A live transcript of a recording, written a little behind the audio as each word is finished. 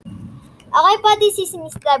Okay po, this is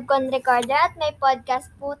Miss Labcon Recorder at may podcast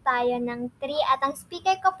po tayo ng 3 at ang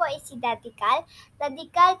speaker ko po is si Daddy Cal. Daddy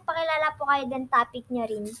Cal, pakilala po kayo ng topic nyo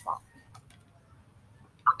rin po.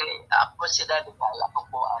 Okay, ako si Daddy Cal. Ako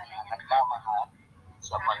po ang nagmamahal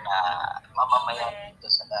sa mga mamamayan dito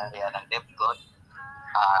sa area ng Depcon.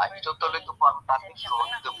 Itutuloy ko po ang topic ko.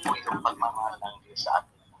 Ito po yung pagmamahal ng Diyos sa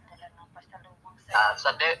atin.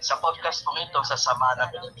 Sa podcast po ito, sasama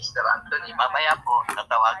namin ni Mr. Anthony. Mamaya po,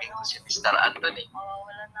 tatawagin ko si Mr. Anthony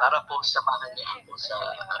para po samahan niya ako sa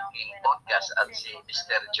aking podcast at si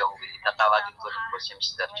Mr. Joey. Tatawagin ko rin po si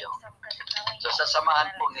Mr. Joey. So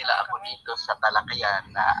sasamahan po nila ako dito sa talakayan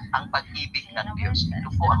na ang pag-ibig ng Diyos.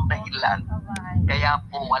 Ito po ang dahilan. Kaya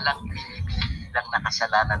po walang binibilang na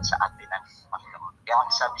kasalanan sa atin ng Panginoon. Kaya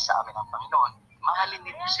ang sabi sa amin ng Panginoon, mahalin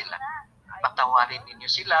ninyo sila. Patawarin ninyo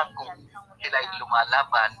sila kung sila'y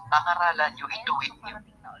lumalaban, pangaralan nyo, ituwid nyo.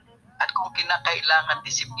 At kung kinakailangan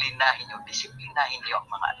disiplinahin nyo ang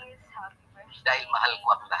mga anak. Dahil mahal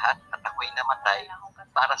ko ang lahat at ako'y namatay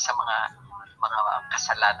para sa mga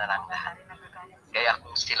kasalanan ng lahat. Kaya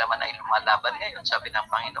kung sila man ay lumalaban ngayon, sabi ng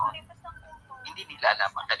Panginoon, hindi nila alam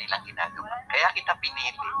ang kanilang ginagawa. Kaya kita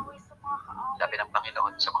pinili, sabi ng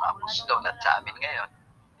Panginoon sa mga apostol at sa amin ngayon,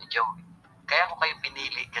 ni Joey. Kaya ko kayo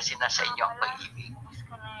pinili kasi nasa inyo ang pag-ibig.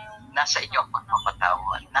 Nasa inyo ang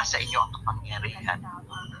pagpapatawad. Nasa inyo ang kapangyarihan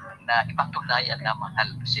na ipatunayan na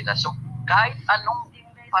mahal mo sila. So, kahit anong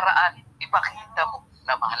paraan, ipakita mo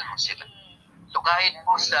na mahal mo sila. So, kahit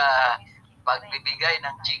po sa pagbibigay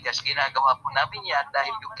ng Gcash, ginagawa po namin yan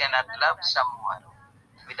dahil you cannot love someone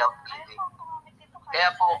without giving.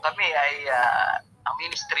 Kaya po kami ay, ang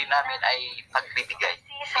ministry namin ay pagbibigay.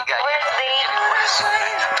 Bigay.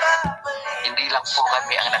 Hindi lang po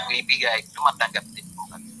kami ang nagbibigay, tumatanggap din po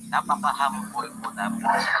kami. Napaka-humble po namin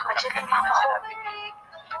sa kanina sinabi ni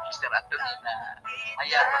Mr. Anthony na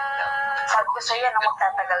mayabang daw. Sabi ko sa iyo na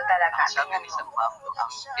magtatagal talaga. Sabi ni San Pablo,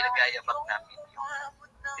 ang pinagayabang namin yung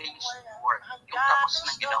daily work, yung tapos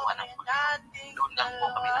ng ginawa ng Panginoon. Doon lang po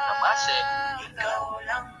kami nakabase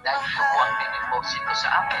dahil ito po ang diniposito sa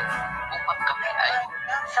akin upang kami ay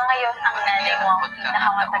sa ngayon, ang nanay mo ang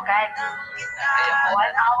pinakamatagal. 1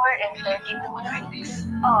 hour and 32 minutes.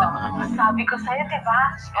 Oh, sabi ko sa'yo, diba?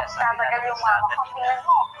 Mas tatagal yung mama ko. Tingnan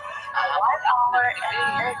mo. 1 hour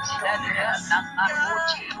and 32 minutes.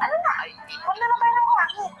 Ano na? Huwag na lang kayo ng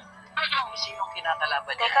langit. Sinong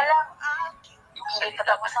kinakalaban niya? Teka lang. Hindi pa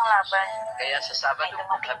tapos ang laban. Kaya sa Sabado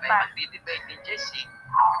po kami magdi-debate ni Jessie.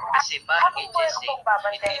 Kasi para kay Jessie,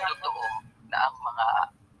 hindi totoo na ang mga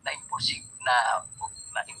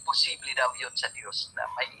na imposible daw yun sa Diyos na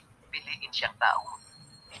may piliin siyang tao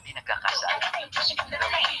hindi nagkakasala. Imposible daw.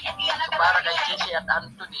 So para kay Jessie at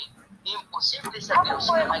Anthony, imposible sa Diyos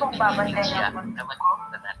na may piliin siya na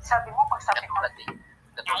magkakasalan. Sabi mo, pagsabi mo.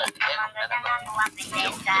 Katulad ni Enoch na naman.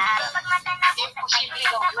 Imposible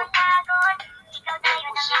daw yun.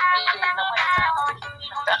 Imposible naman na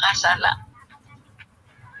nagkakasala.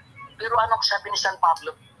 Pero anong sabi ni San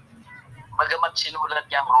Pablo? Bagamat sinulat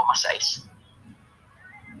niya ang Roma 6, 1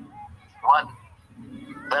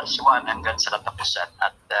 verse 1 hanggang sa katapusan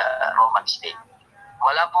at Romans 8.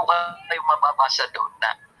 Wala po kayong mababasa doon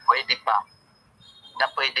na pwede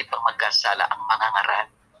pang magkasala ang mga ngaral.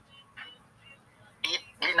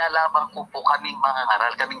 Linalabang ko po kaming mga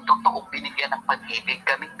ngaral, kaming totoong binigyan ng pag-ibig,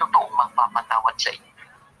 kaming totoong magpapatawad sa inyo.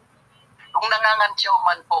 Kung nangangansyaw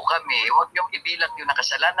man po kami, huwag niyong ibilang yung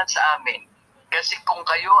nakasalanan sa amin. Kasi kung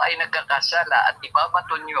kayo ay nagkakasala at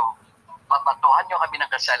babatuhan nyo kami ng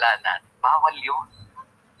kasalanan, bawal yun.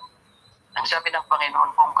 Ang sabi ng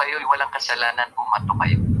Panginoon, kung kayo ay walang kasalanan, bumato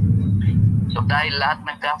kayo. So dahil lahat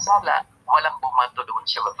nagkasala, walang bumato doon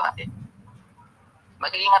sa babae.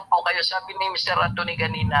 Mag-iingat po kayo. Sabi ni Mr. Anthony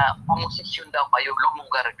kanina, pumosisyon daw kayo,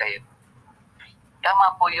 lumugar kayo.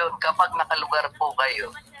 Tama po yun. Kapag nakalugar po kayo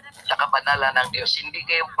sa kabanalan ng Diyos, hindi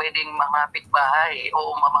kayo pwedeng mamapit bahay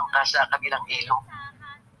o mamangka sa kabilang ilog.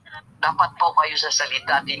 Dapat po kayo sa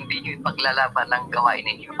salita at hindi nyo ipaglalaban ng gawain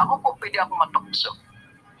ninyo. Ako po, pwede akong matukso.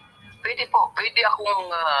 Pwede akong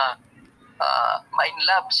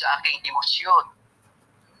ma-inlove sa aking emosyon.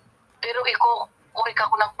 Pero kung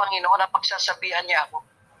ako ng Panginoon na pagsasabihan niya ako,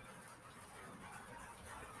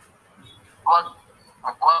 huwag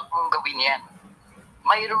mong gawin yan.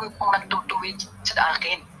 Mayroon pong nagtutuwid sa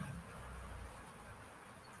akin.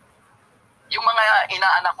 Yung mga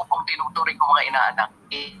inaanak ko pong tinuturing ko mga inaanak,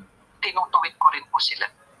 tinutuwid ko rin po sila.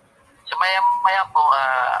 So maya po,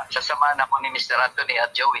 sasamahan ako ni Mr. Anthony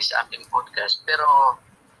at Joey sa aking podcast. Pero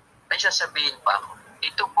may sasabihin pa ako.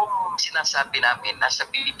 Ito pong sinasabi namin, nasa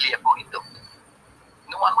Biblia po ito.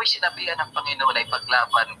 Nung ako'y sinabihan ng Panginoon ay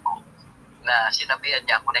paglaban ko na sinabihan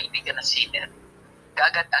niya ako na hindi ka na sinner,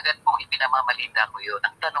 kaagad-agad pong ipinamamalita ko yun.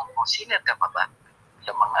 Ang tanong ko, sinner ka pa ba?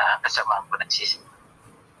 Sa mga kasamahan ko nagsisi.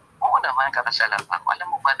 Oo naman, kakasalan pa ako. Alam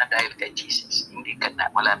mo ba na dahil kay Jesus, hindi ka na,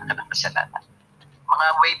 wala na ka ng kasalanan. Mga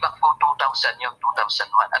way back po 2000 yun,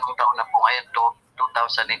 2001. Anong taon na po ngayon to?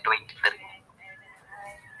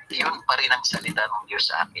 2023. Yun pa rin ang salita ng Diyos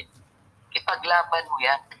sa akin. Ipaglaban mo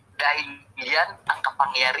yan dahil yan ang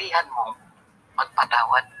kapangyarihan mo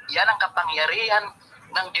magpatawad. Yan ang kapangyarihan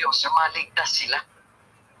ng Diyos na maligtas sila.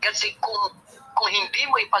 Kasi kung hindi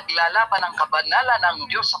mo ipaglalaban ang kabanalan ng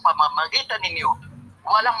Diyos sa pamamagitan ninyo,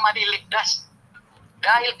 walang maliligtas.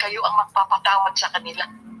 Dahil kayo ang magpapatawad sa kanila.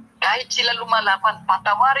 Kahit sila lumalaban,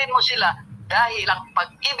 patawarin mo sila dahil ang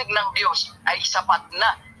pag-ibig ng Diyos ay sapat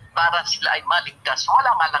na para sila ay maligtas.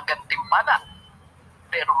 Wala nga lang gantimpala.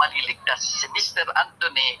 Pero maliligtas si Mr.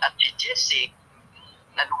 Anthony at si Jesse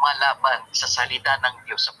na lumalaban sa salita ng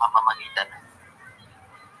Diyos sa pamamagitan.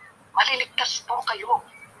 Maliligtas po kayo,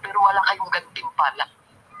 pero wala kayong gantimpala.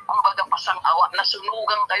 Ang bagang pasang-awa,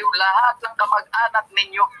 nasunugan kayo lahat ng kamag-anak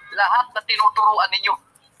ninyo, lahat na tinuturuan ninyo.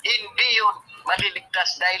 Hindi yun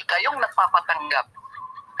maliligtas dahil kayong nagpapatanggap.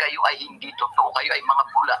 Kayo ay hindi totoo, kayo ay mga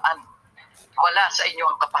bulaan. Wala sa inyo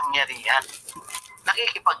ang kapangyarihan.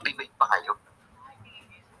 Nakikipag-debate pa kayo.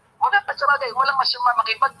 Wala pa sa bagay, walang masama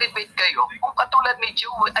makipag-debate kayo. Kung katulad ni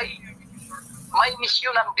Joey ay may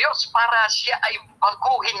misyon ng Diyos para siya ay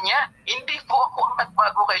baguhin niya. Hindi po ako ang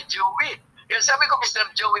nagbago kay Joey. Kaya sabi ko, Mr.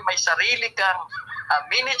 Joey, may sarili kang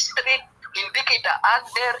ministry, hindi kita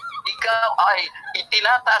under, ikaw ay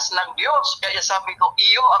itinataas ng Diyos. Kaya sabi ko,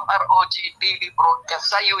 iyo ang ROG TV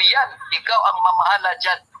broadcast, sa'yo yan. Ikaw ang mamahala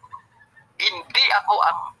dyan. Hindi ako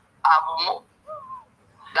ang amo mo.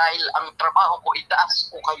 Dahil ang trabaho ko, itaas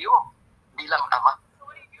ko kayo bilang ama.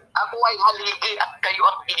 Ako ay haligi at kayo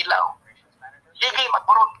ang ilaw. Sige,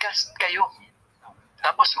 mag-broadcast kayo.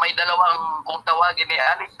 Tapos may dalawang kung tawagin ni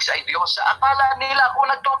Alex ay Diyos. Akala nila ako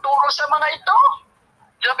nagtuturo sa mga ito.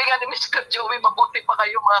 Sabi nga ni Mr. Joey, mabuti pa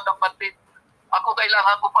kayo mga kapatid. Ako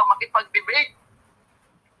kailangan ko pa makipag-debate.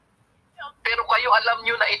 Pero kayo alam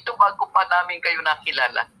nyo na ito bago pa namin kayo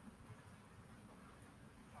nakilala.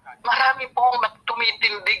 Marami pong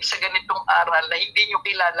tumitindig sa ganitong aral na hindi nyo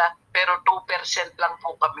kilala, pero 2% lang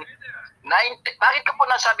po kami. Bakit ko po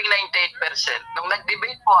nasabing 98%? Nung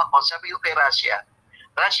nag-debate po ako, sabi ko kay Russia,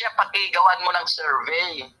 pakigawan mo ng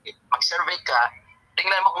survey. Mag-survey ka,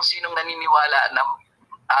 tingnan mo kung sinong naniniwala na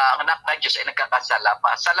ang anak ng Diyos ay nagkakasala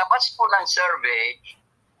pa. Sa labas po ng survey,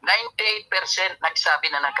 98%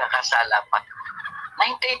 nagsabi na nagkakasala pa.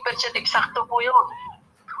 98% eksakto po yun.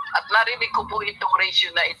 At narinig ko po itong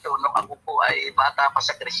ratio na ito nung ako po ay bata pa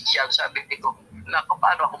sa Christian. Sabi ko, naku,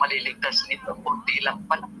 paano ako maliligtas nito? Kunti lang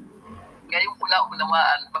pala. Ngayon ko na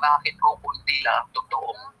unawaan bakit ko kunti lang ang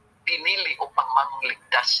totoong pinili upang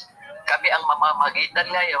mangligtas. Kami ang mamamagitan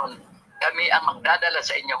ngayon. Kami ang magdadala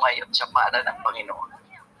sa inyo ngayon sa paanan ng Panginoon.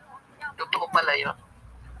 Totoo pala yun.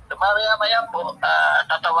 Maya-maya po,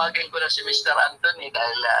 tatawagin ko na si Mr. Anthony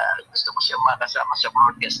dahil gusto ko siyang makasama sa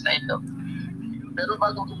broadcast na ito. Pero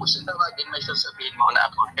bago ko po siya tawagin, may sasabihin mo na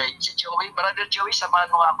ako kay si Joey. Brother Joey,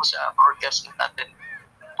 samahan mo ako sa broadcast natin.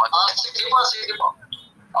 Sige po.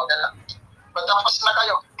 Okay lang. Patapos na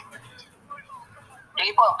kayo.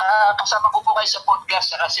 Sige po, kasama ko po kayo sa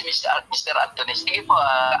podcast saka si Mr. Anthony. Sige po,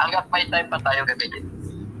 hanggang may time pa tayo gamitin.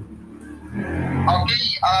 Okay,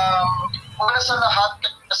 una sa lahat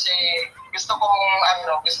kasi gusto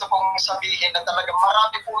kong sabihin na talagang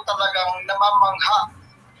marami po talagang namamangha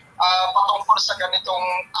patungkol sa ganitong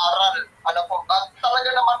aral. At talaga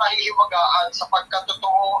naman nahihiwagaan sapagkat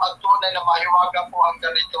totoo at tunay na mahiwaga po ang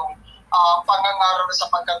ganitong pangangaral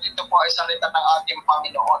sapagkat ito po ay salita ng ating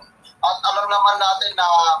Panginoon. At alam naman natin na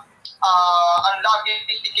ang lagi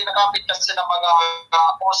kinakapit kasi ng mga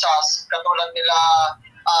usas katulad nila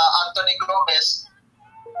Anthony Gomez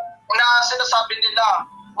na sinasabi nila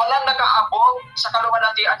walang nag-aabot sa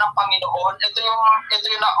kaluwalhatian ng Panginoon. Ito yung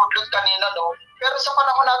naudlot kanina, no? Pero sa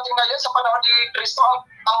panahon natin ngayon, sa panahon ni Kristo,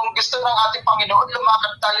 ang gusto ng ating Panginoon,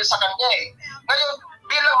 lumakad tayo sa Kanya eh. Ngayon,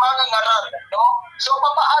 bilang mga ngaral, no? So,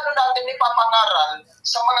 paano natin ipapangaral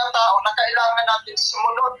sa mga tao na kailangan natin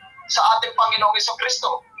sumunod sa ating Panginoong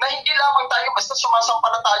Kristo na hindi lamang tayo basta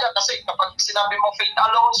sumasampalataya kasi kapag sinabi mo faith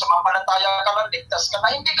alone, sumampalataya ka lang, ligtas ka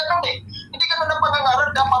na, hindi ganun eh. Hindi ganun ang pangangaral,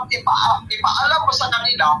 dapat ipaalam mo sa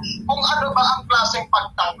kanila kung ano ba ang klaseng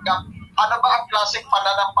pagtanggap, ano ba ang klaseng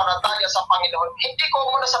pananampalataya sa Panginoon. Hindi ko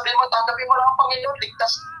muna sabihin mo, tanggapin mo lang ang Panginoon,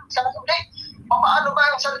 ligtas ka na, hindi. Paano ba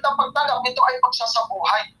ang salitang pagtanggap? Ito ay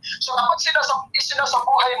pagsasabuhay. So kapag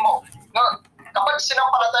sinasabuhay mo, kapag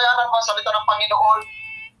sinampalataya ng mga salita ng Panginoon,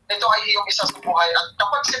 ito ay iyong isa sa buhay. At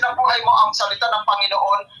kapag sinabuhay mo ang salita ng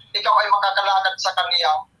Panginoon, ikaw ay makakalakad sa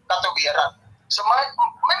kaniyang katuwiran. So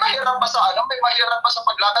may mahirap pa sa may mahirap pa sa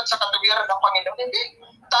paglakad sa katuwiran ng Panginoon. Hindi.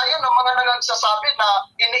 Tayo ng mga nagsasabi na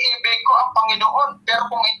iniibig ko ang Panginoon, pero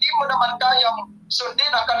kung hindi mo naman kayang sundin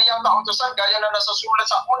ang kaniyang kautusan, gaya na nasusulat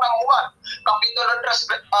sa unang Juan,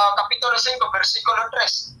 Kapitulo 5, versikulo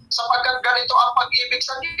 3, sapagkat ganito ang pag-ibig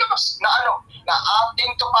sa Diyos, na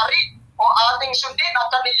ating tuparin o ating sundin ang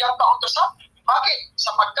kaniyang kautusan. Bakit?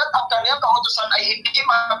 Sapagkat ang kaniyang kautusan ay hindi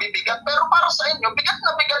mabibigat, pero para sa inyo, bigat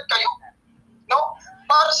na bigat kayo. No?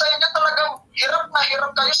 Para sa inyo talagang hirap na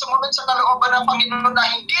hirap kayo sumunod sa kalooban ng Panginoon na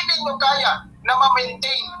hindi ninyo kaya na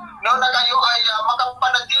ma-maintain, no, na kayo ay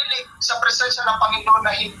makapanatili sa presensya ng Panginoon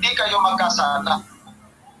na hindi kayo magkasala.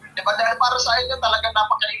 Diba? Dahil para sa inyo talagang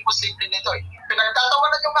napaka-imposible nito eh.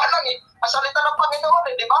 Pinagtatawanan nyo nga lang ang salita ng Panginoon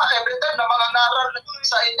eh, di ba? Every time na mga naral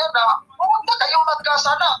sa inyo na huwag na kayong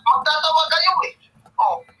magkasala, magtatawa kayo eh.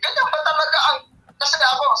 Ganyan ba talaga ang... Kasi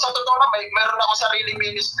ako, sa totoo na, meron ako sariling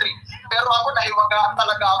ministry. Pero ako, nahiwagaan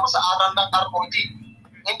talaga ako sa aral ng ROG.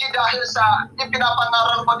 Hindi dahil sa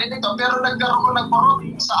ipinapangaral ko din ito, pero nagkaroon ng burot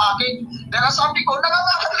sa akin. Dahil sabi ko,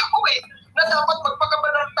 nangangaral ako na dapat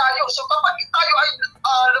magpakabanal tayo. So kapag tayo ay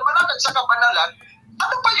lumalakad sa kabanalan,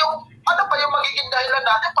 ano pa yung magiging dahilan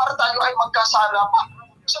natin para tayo ay magkasala pa?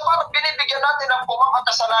 So parang binibigyan natin ng pumang ang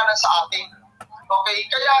kasalanan sa atin. Okay,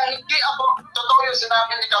 kaya hindi ako, totoo yung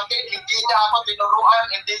sinabi ni Captain, hindi niya ako tinuruan,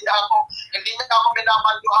 hindi niya ako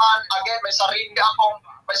minamanduhan. Again, may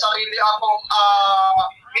sarili akong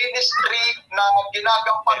ministry na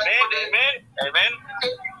ginagampanan ko din. Amen.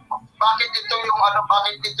 Bakit ito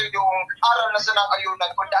yung aral na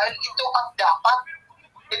sinang-ayunan ko? Dahil ito ang dapat.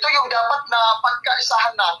 Ito yung dapat na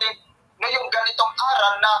pagkaisahan natin. No, yung ganitong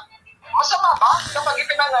aral na masama ba kapag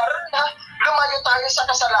ipinangaral na lumayo tayo sa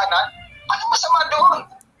kasalanan? Ano masama doon?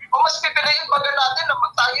 O mas pipiliin baga natin na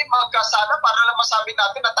tayo magkasala para lang masabi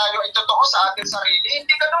natin na tayo ay totoo sa ating sarili?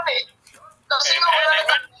 Hindi ganun eh. Kasi wala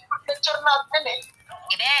na nature natin eh.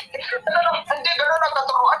 Hindi ganun ang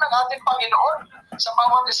katuruan ng ating Panginoon sa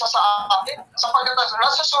bawat isa sa atin. Sapagkat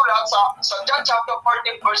nasusulat sa John chapter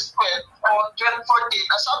 14 verse 12 o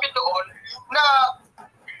 12:14, sabi doon na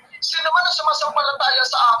sino man ang sumasampalataya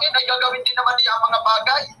sa akin ay gagawin din naman niya ang mga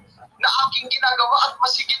bagay na aking ginagawa at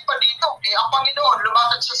masigit pa dito. Ang Panginoon,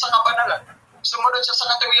 lumakad siya sa kabanalan. Sumunod siya sa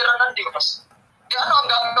katuwiran ng Diyos. Ano ang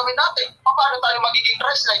gagawin natin? Paano tayo magiging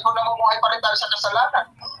Christ-like kung namumuhay pa rin tayo sa kasalanan?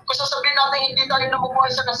 Kung sasabihin natin hindi tayo namumuhay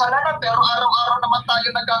sa kasalanan, pero araw-araw naman tayo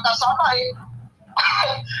nagkakasala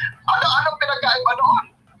anong pinagkaiba doon?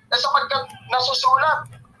 Sapagkat nasusulat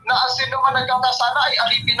na sino man nagkakasala ay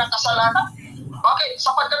alipin ng kasalanan. Bakit?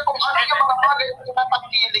 Sapagkat kung ano yung mga bagay na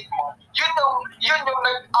pinapagkilig mo, yun yung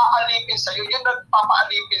nag-aalipin sa'yo, yun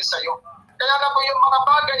nagpapaalipin sa'yo. Kaya nga po yung mga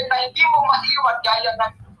bagay na hindi mo maiwan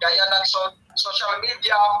gaya ng social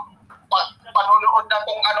media, panunood na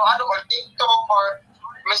kung ano-ano, or TikTok, or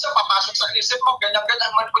minsan papasok sa isip mo, ganyan-ganyan,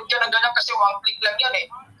 manipod ka ng ganyan kasi one click lang yan eh.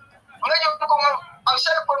 Ngayon, kung ang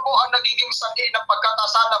cellphone mo ang nagiging sanhi ng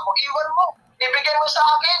pagkakasala mo, iwan mo, ibigay mo sa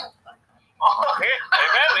akin. Okay,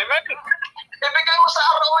 amen. Ibigay mo sa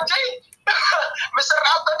ROJ. Mr.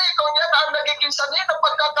 Anthony, kung yan ang nagiging sanhi ng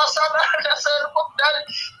pagkakasala ng cellphone, dahil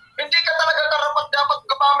hindi ka talaga karapat dapat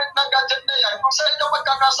gumamit ng gadget na yan. Kung sa ito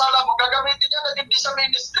pagkakasala mo, gagamitin yan na hindi sa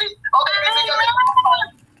ministry. Okay, bibigyan mo.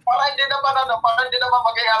 Para hindi naman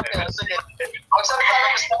maging happy. Sige. Magsalita na,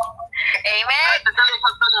 Mr. Amen.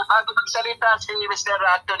 Bago magsalita si Mr.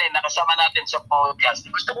 Anthony, nakasama natin sa podcast,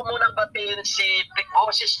 gusto ko munang batiin si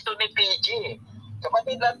boses to ni PG.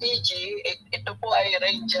 Kapatid na PG, ito po ay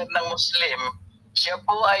ranger ng Muslim. Siya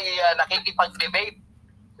po ay nakikipag-debate.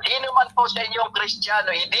 Di naman po sa inyong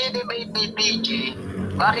Kristiyano, i-debate ni PG,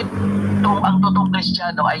 bakit ang totoong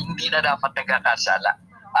Kristiyano ay hindi na dapat nagkakasala.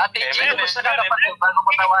 PG, gusto na kapatid, bago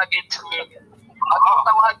ko tawagin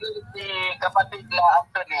si kapatid na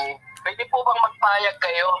Anthony, pwede po bang magpahayag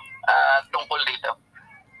kayo tungkol dito?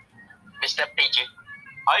 Mr. PG.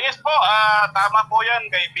 Yes po, tama po yan,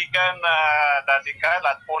 kaibigan Dadikal,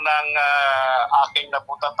 at unang aking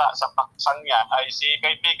naputata sa paksang niya ay si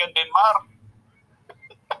kaibigan Denmark.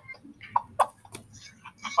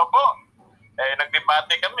 Opo,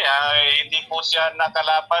 nagdebate kami, hindi po siya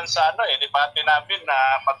nakalaban sa debate namin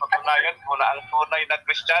na patutunayan po na ang tunay na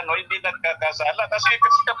Kristiyano hindi nagkakasala. Kasi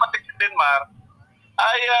kapatid Denmark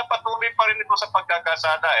ay patuloy pa rin ito sa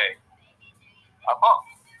pagkakasala Opo.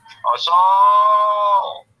 So,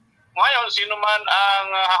 ngayon, sino man ang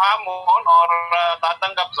hahamon or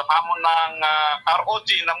tatanggap sa hamon ng ROG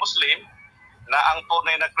na Muslim na ang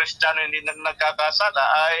tunay na Kristiyano hindi nagkakasala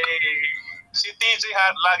ay si TJ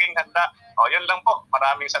laging handa. Yun lang po.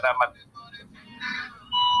 Maraming salamat.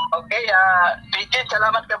 Okay, PJ,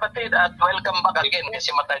 salamat kapatid at welcome back again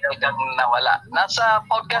kasi matagal kang nawala. Nasa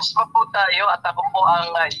podcast pa po tayo at ako po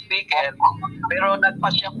ang speaker, pero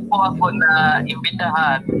nagpasya po ako na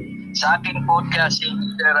imbitahan sa aking podcast si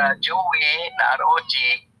Mr. Joey na ROG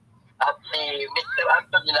at si Mr.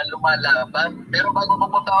 Anthony na lumalaban. Pero bago ko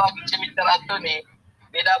po tawagin si Mr. Anthony,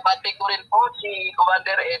 binabati ko rin po si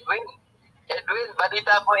Commander Edwin. Edwin,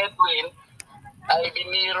 balita po Edwin, ay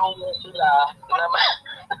biniro mo sila na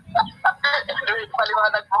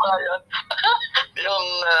paliwanag po ngayon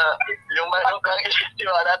yung meron kang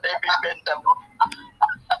istiwala at ibibenta mo.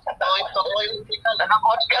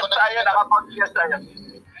 Naka-podcast tayo.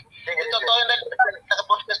 Sige, totoo yun.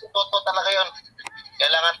 Naka-podcast yung totoo talaga yun.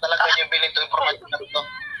 Kailangan talaga yung bilhin ito information na ito.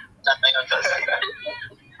 Sana yun.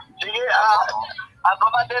 Sige,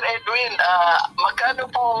 Commander Edwin, magkano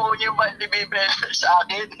po yung ibibenta sa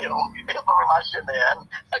akin yung information na yan?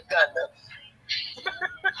 Magkano?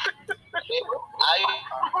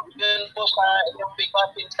 Ayun po sa inyong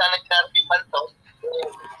pikatin sa nag-narbimal to,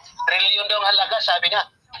 trilyon daw ang halaga, sabi niya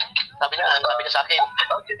sa akin.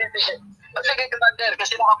 Sige, Commander,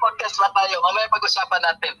 kasi naka-podcast pa tayo. Mamaya pag-usapan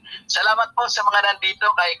natin. Salamat po sa mga nandito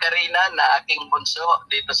kay Karina na aking bunso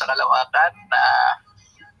dito sa Kalawakan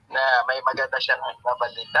na may maganda siyang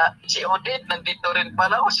nabalita. Si Odette nandito rin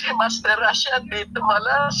pala. Si Master Rashad dito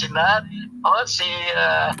pala. Si Nat. Si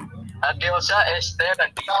Diosa Esther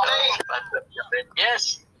nandito.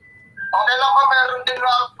 Yes. Okay lang po, meron din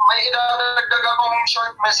may idadagdag akong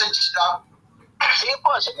short message lang. Sige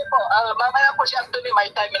po. Mamaya po si Anthony,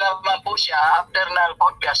 may time na naman po siya. After ng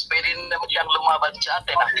podcast, pwede naman siyang lumaban sa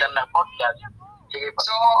atin after ng podcast. Sige po.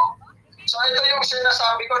 So ito yung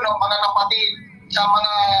sinasabi ko, no, mga kapatid, sa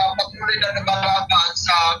mga patuloy na nagalagaan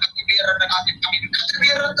sa katibiran ng ating Panginoon.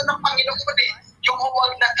 Katibiran ito ng Panginoon eh. Yung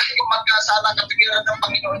huwag na tayo magkasala, katibiran ng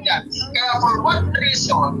Panginoon yan. Kaya for one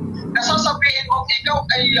reason, nasasabihin mo ikaw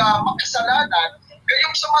ay makasalanan,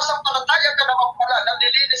 kayong sumasampalataya ka naman pala,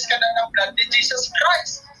 nalilinis ka na ng blood ni Jesus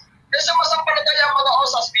Christ. Kaya sumasampalataya mga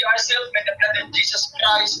osas, we are sealed by the blood of Jesus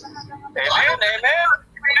Christ. Amen.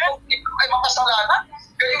 Ikaw ay makasalanan,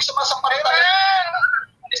 kayong sumasampalataya,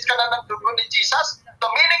 nalilinis ka na ng dugo ni Jesus. So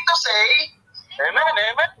meaning to say, Amen.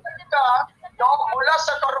 mula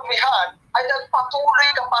sa karumihan, ay nagpatuloy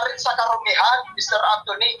ka pa rin sa karumihan, Mr.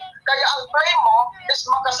 Anthony. Kaya ang claim mo is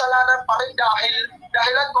makasalanan pa rin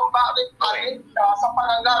dahilan kung bakit pa rin sa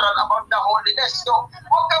pangangaral about the holiness. So,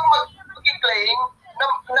 huwag kang mag-claim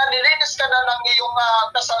na nililinis ka na ng iyong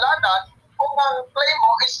kasalanan kung ang claim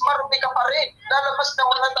mo is marumi ka pa rin. Lalabas na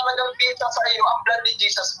wala talagang kita sa iyo ang blood ni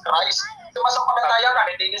Jesus Christ. Sumasampalataya ka,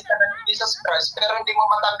 nilinis ka na ni Jesus Christ, pero hindi mo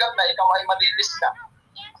matanggap na ikaw ay malinis na.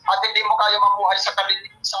 At hindi mo kaya mabuhay sa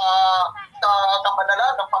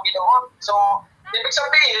kabanalan ng Panginoon. So, ibig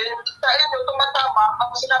sabihin, sa inyo, tumatama, ang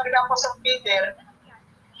sinabi ng Apostle Peter,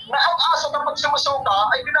 na ang aso na pag sumusuka,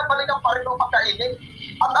 ay binabalikan pa rin ng pagkainin.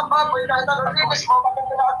 At ang baboy, kahit ang linis mo,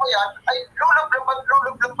 pagkakulaan mo yan, ay lulub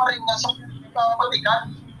pa rin nga sa patikan.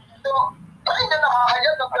 So, ay na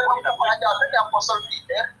nakahayag ang ganang kapahayagan ni Apostle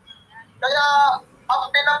Peter. Kaya, ang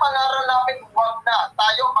pinapangaral namin, huwag na.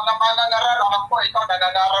 Tayo, mga mangangaral, ako po, ikaw,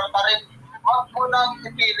 nangangaral pa rin. Huwag mo nang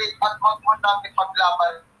ipilit at huwag mo nang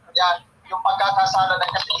ipaglaban. Yan, yung pagkakasala na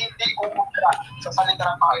kasi hindi umubra sa salita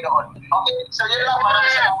ng Panginoon. Okay, so yun lang.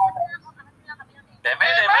 Maraming salamat.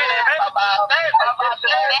 Amen. Papatay. Nakulas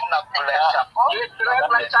ako.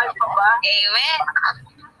 Amen.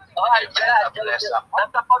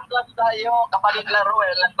 Nasa podcast tayo, kapatid na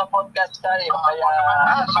Ruel, nasa podcast tayo. Kaya,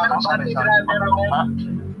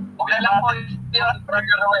 Wala lang po yun,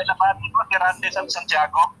 Brother Roel. Napati ko si Randy San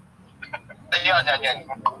Santiago. Ayun. Nasa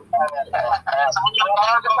podcast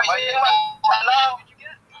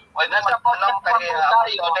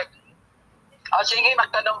tayo. Sige,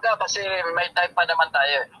 magtanong ka kasi may time pa naman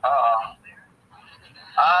tayo.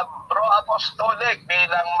 Bro Apostolic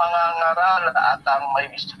bilang mga ngaral at ang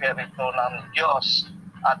may espiritu ng Diyos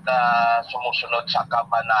at sumusunod sa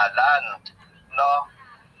kabanalan, no?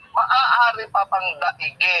 Maaari pa pang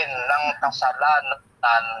daigin ng kasalanan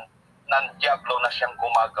ng Diablo na siyang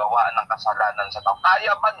gumagawa ng kasalanan sa tao.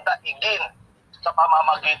 Kaya ba daigin sa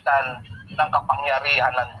pamamagitan ng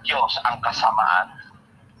kapangyarihan ng Diyos ang kasamaan?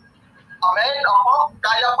 Amen. Opo,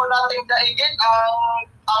 kaya po nating daigin ang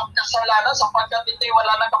kasalanan sapagkat ito'y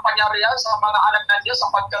wala ng kapangyarihan sa mga anak ng Diyos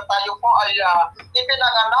sapagkat tayo po ay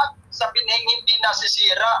ipinanganak sa binhing hindi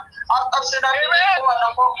nasisira. At ang sinabi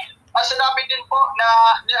din po,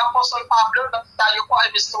 na ni Apostol Pablo na tayo po ay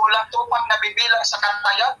mistulang tupang nabibilang sa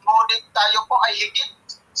kantayan, ngunit tayo po ay higit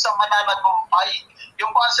sa mananagumpay.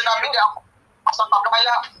 Yung po ang sinabi ni Apostol Pablo.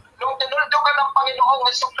 Kaya nung tinuldugan ng Panginoong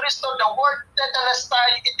Jesucristo, the word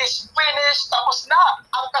tetelestai, it is finished, tapos na.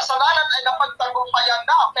 Ang kasalanan ay napagtagumpayan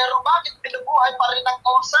na. Pero bakit binubuhay pa rin ng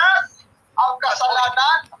Moses? Ang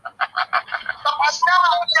kasalanan, tapos na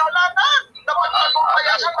ang kasalanan.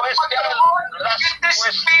 Napagtagumpayan na ng Panginoon. It is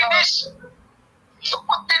finished.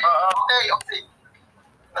 Okay.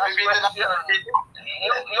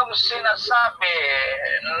 Yung sinasabi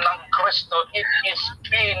ng Kristo, it is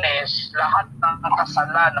finished, lahat ng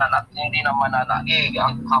kasalanan at hindi na mananaig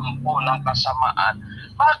ang kampo ng kasamaan.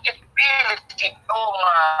 Bakit pilit itong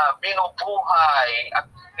binubuhay at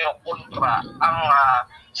pinukontra ang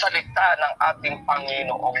salita ng ating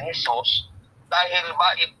Panginoong Hesus? Dahil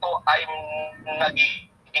ba ito ay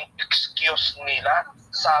naging excuse nila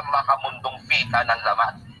sa makamundong pita ng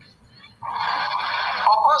laman?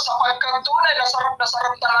 Opo, sa pagkatunay, nasarap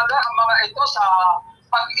talaga ang mga ito sa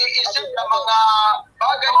pag-iisip ng mga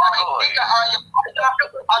bagay na hindi kahayag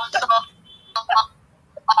at sa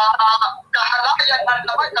kahalayan ng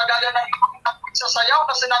laman, kagaya ng pagsasayaw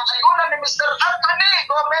na sinakayunan ni Mr. Anthony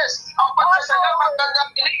Gomez. Ang pagsasayaw ng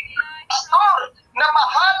kanyang pastor na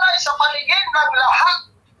mahalay sa paningin ng lahat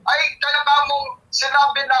ay kaya mong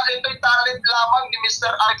sinabi na ito'y talent lamang ni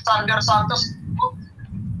Mr. Alexander Santos.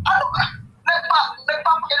 Ano ba?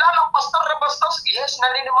 Nagpapakilala ang pastor na bastos? Yes,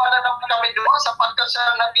 naniniwala naman kami doon sapagkat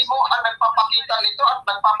siya na mismo ang nagpapakita nito at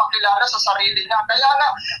nagpapakilala sa sarili niya. Kaya nga,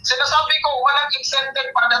 sinasabi ko, walang exempted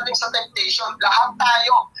pagdating sa temptation. Lahat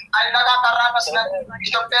tayo ay nakakaranas ng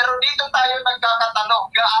temptation. Pero dito tayo nagkakatanong,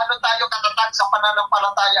 gaano tayo katatag sa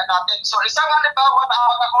pananampalataya natin. So isang halimbawa na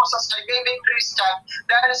ang mga Osas ay gaining Christian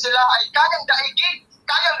dahil sila ay kayang daigin,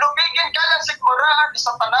 kayang lumigin, kayang sigmuraan ni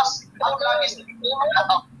Satanas at langis.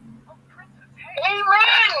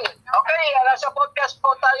 Amen! Okay, nasa podcast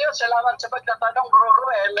po tayo. Salamat sa pagtatanong, Bro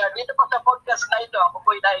Ruel. Dito po sa podcast na ito, ako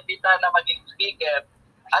po inaibita na maging speaker.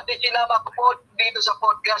 At isinama ko po dito sa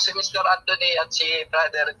podcast si Mr. Anthony at si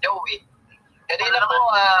Brother Joey. Kanina po,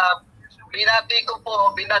 binati ko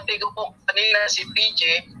po kanina si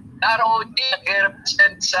PJ, ROD,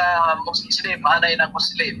 nag-represent sa Muslim, anay ng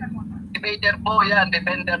Muslim. Debater po yan,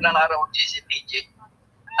 defender ng ROD si PJ.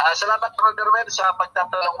 Salamat, Brother Ruel, sa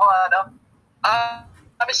pagtatanong mo.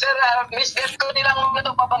 Miss ko nilang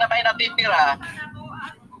ito pa ba na kayo natitira?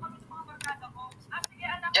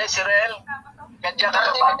 Yes, Rel. Kanya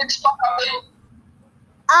ka pa.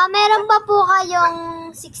 Meron pa po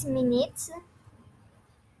kayong 6 minutes?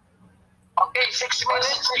 Okay, 6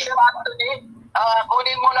 minutes, Mr. Anthony.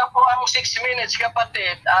 Kunin mo na po ang 6 minutes,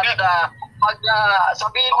 kapatid. At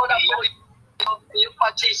sabihin mo na po yung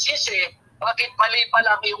pagsisisi, bakit mali pa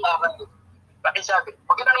lang yung aral. Bakit sabi?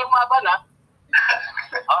 Huwag nang lumaban, ha?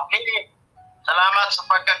 Okay. Salamat sa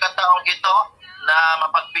pagkakataong ito na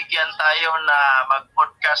mapagbigyan tayo na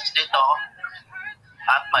mag-podcast dito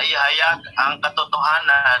at maihayag ang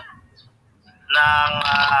katotohanan ng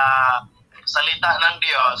salita ng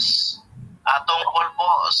Diyos tungkol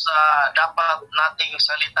po sa dapat nating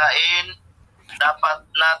salitain, dapat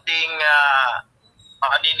nating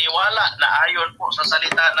paniniwala na ayon po sa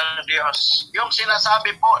salita ng Diyos. Yung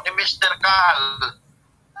sinasabi po ni Mr. Cal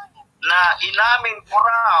na inamin ko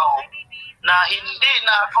raw na hindi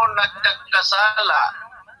na ako nagkasala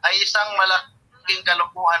ay isang malaking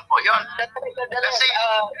kalukuhan po. Yun.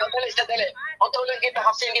 Sadali. Patuloy kita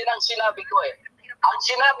kasi hindi lang sinabi ko eh. Ang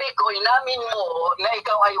sinabi ko, inamin mo na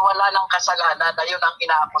ikaw ay wala ng kasalanan na yun ang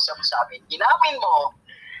inaakusa mo sa amin. Inamin mo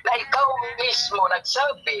na ikaw mismo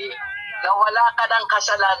nagsabi na wala ka ng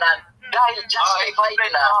kasalanan dahil justified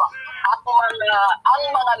na ang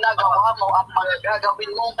mga nagawa mo at mga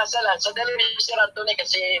gagawin mong kasalanan. Sadali, Mr. Anthony,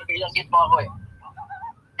 kasi binanggit mo ako eh.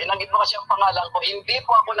 Binanggit mo kasi ang pangalan ko. Hindi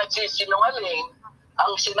po ako nagsisinungaling.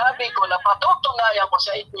 Ang sinabi ko na patutunayan ko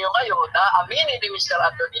sa inyo ngayon na aminin ni Mr.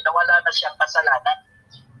 Anthony na wala na siyang kasalanan.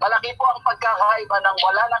 Malaki po ang pagkakaiba ng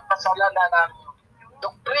wala ng kasalanan ng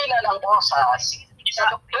doktrina ng Osas sa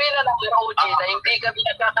doktrina ng ROG na hindi kami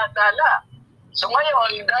nagkakatala. So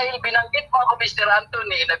ngayon, dahil binanggit mo ako, Mr.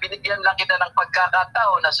 Anthony, na binigyan lang kita ng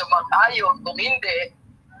pagkakataon na sumang-ayon, kung hindi,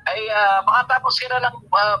 ay makatapos ka na ng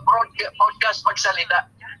podcast magsalita.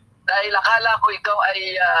 Dahil akala ko ikaw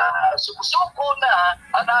ay sumusuko na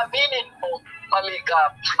at aminin mo,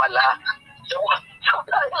 maligap pala. So,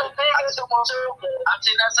 dahil hindi ka sumusuko, Ang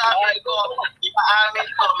sinasabi ko, ipaamin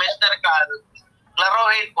ko, Mr. Cal,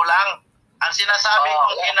 klaruhin ko lang. Ang sinasabi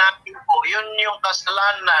kong inamin ko, yun yung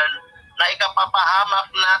kasalanan na ikapapahamak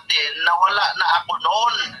natin na wala na ako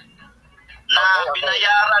noon. Na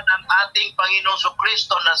binayaran ng ating Panginoong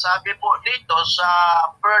Sukristo na sabi po dito sa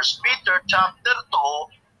 1 Peter chapter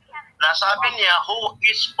 2, na sabi niya, who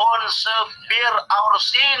is on self bear our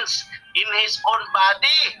sins in His own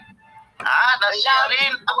body. Na siya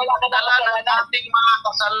rin ang magdala ng ating mga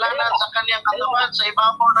kasalanan sa kanyang katawan sa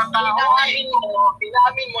ibabaw ng kahoy.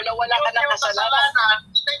 Inamin mo na wala ka ng Yung kasalanan,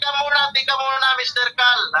 tika muna, Mr.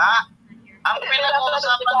 Cal, ha? Ang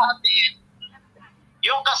pinag-uusapan natin,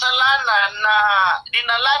 yung kasalanan na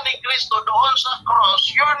dinala ni Kristo doon sa cross,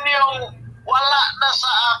 yun yung wala na sa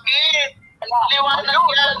akin. Liwanag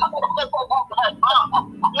yan.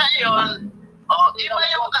 Ngayon, iba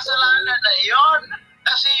yung kasalanan na yun.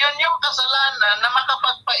 Kasi yun yung kasalanan na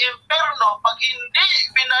makapagpa-imperno pag hindi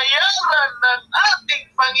binayaran ng ating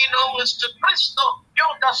Panginoong Kristo.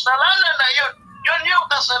 Yung kasalanan na yun, yun yung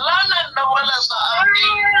kasalanan na wala sa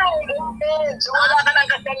atin. So, wala ka ng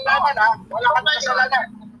kasalanan, ha? Wala ka ng kasalanan.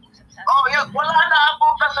 Wala na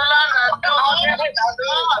akong kasalanan.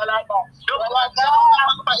 Doon ka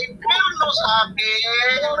magpa-imperno sa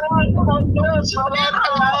akin. Pero sa presenteng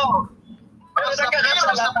panahon, pero sa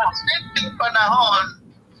presenteng panahon,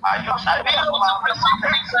 sabi ng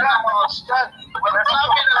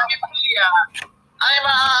Biblia, ay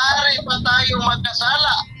maaari pa tayong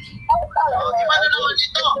magkasala. Iba na naman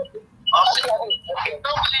ito.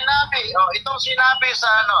 Itong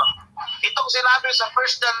sinabi sa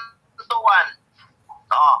 1 John 2:1,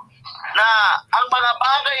 na ang mga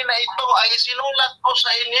bagay na ito ay sinulat ko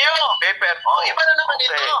sa inyo. Paper. Iba na naman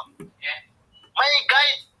ito.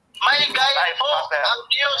 May guide po ang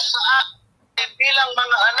Diyos sa atin bilang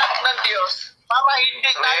mga anak ng Diyos para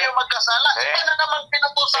hindi tayo magkasala. Iba na naman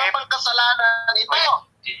pinag-usapang kasalanan ito.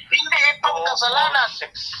 Hindi itong kasalanan.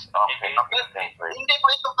 Hindi po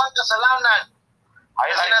itong kasalanan.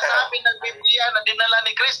 Sinasabi ng Biblia na dinala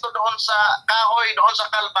ni Kristo doon sa kahoy, doon sa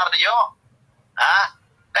Kalbaryo.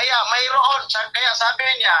 Kaya mayroon, kaya sabi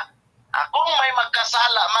niya, kung may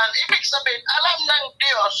magkasala man, ibig sabihin, alam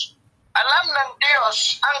ng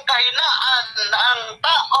Diyos ang kahinaan ng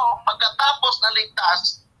tao pagkatapos na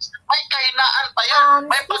ligtas. May kahinaan pa yan,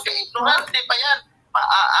 may pagka-ignorante pa yan,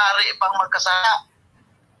 maaari pang magkasala.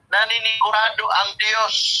 Naninigurado ang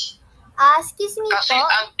Diyos. Excuse me Kasi po.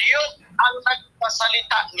 ang Diyos ang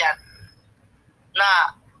nagpasalita niyan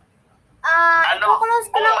na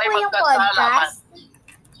I-close ko lang po yung podcast.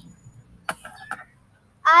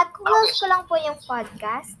 Close ko lang po yung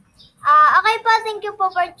podcast. Okay po, thank you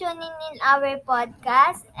po for tuning in our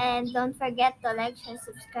podcast. And don't forget to like, share,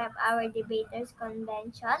 subscribe our Debaters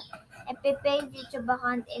Convention. And page YouTube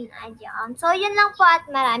account in IG account. So, yun lang po at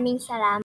maraming salamat.